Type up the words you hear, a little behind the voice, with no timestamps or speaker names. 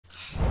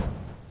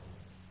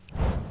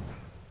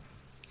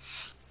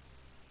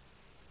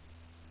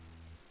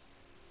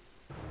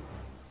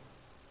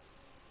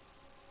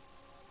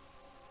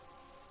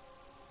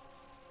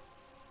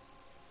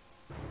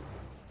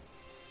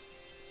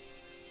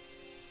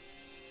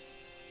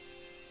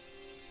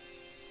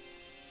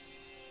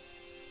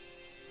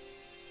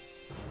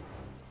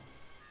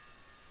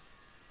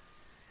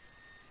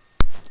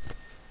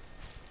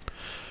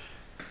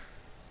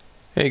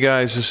Hey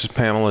guys, this is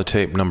Pamela,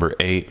 tape number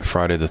 8,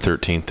 Friday the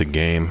 13th, the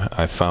game.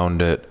 I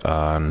found it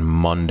on a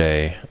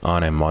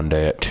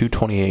Monday at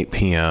 2:28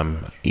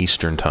 p.m.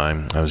 Eastern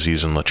Time. I was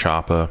using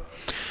Lachapa.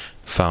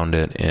 Found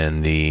it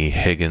in the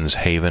Higgins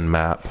Haven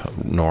map,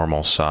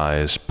 normal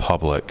size,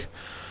 public.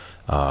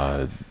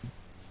 My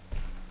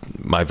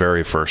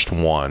very first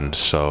one,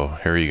 so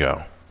here you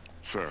go.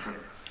 Sir,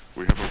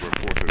 we have a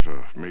report there's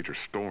a major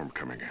storm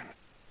coming in.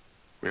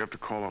 We have to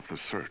call off the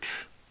search.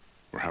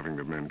 We're having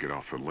the men get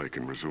off the lake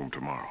and resume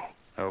tomorrow.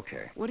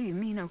 Okay. What do you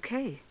mean,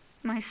 okay?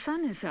 My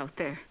son is out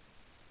there.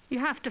 You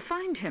have to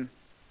find him.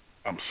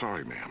 I'm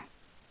sorry, ma'am.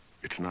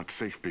 It's not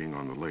safe being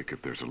on the lake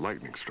if there's a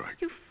lightning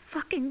strike. You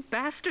fucking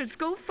bastards,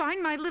 go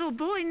find my little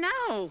boy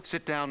now.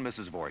 Sit down,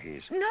 Mrs.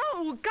 Voorhees.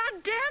 No,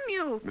 god damn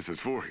you. Mrs.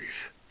 Voorhees,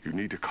 you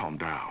need to calm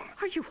down.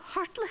 Are you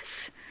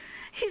heartless?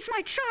 He's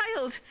my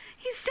child.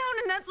 He's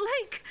down in that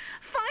lake.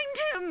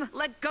 Find him.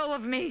 Let go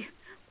of me.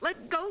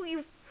 Let go,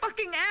 you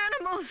fucking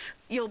animals.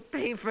 You'll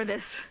pay for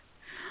this.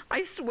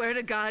 I swear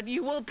to God,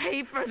 you will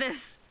pay for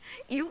this.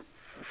 You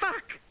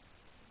fuck.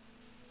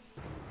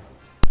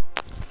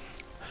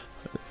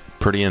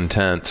 Pretty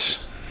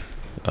intense.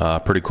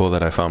 Pretty cool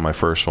that I found my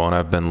first one.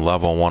 I've been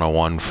level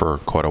 101 for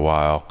quite a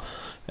while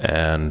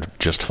and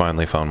just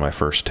finally found my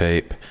first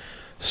tape.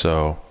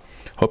 So,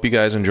 hope you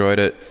guys enjoyed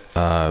it.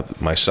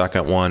 My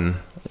second one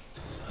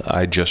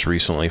I just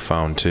recently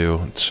found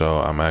too, so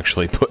I'm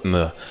actually putting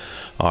the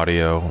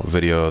audio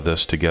video of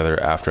this together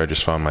after I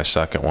just found my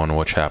second one,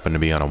 which happened to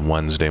be on a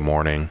Wednesday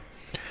morning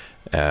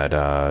at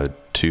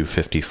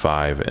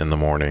 2:55 in the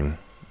morning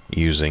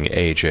using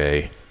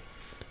AJ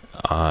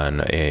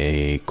on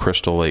a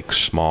Crystal Lake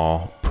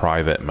small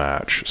private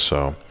match.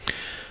 So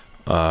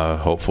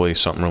hopefully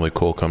something really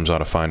cool comes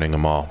out of finding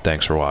them all.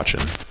 Thanks for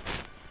watching.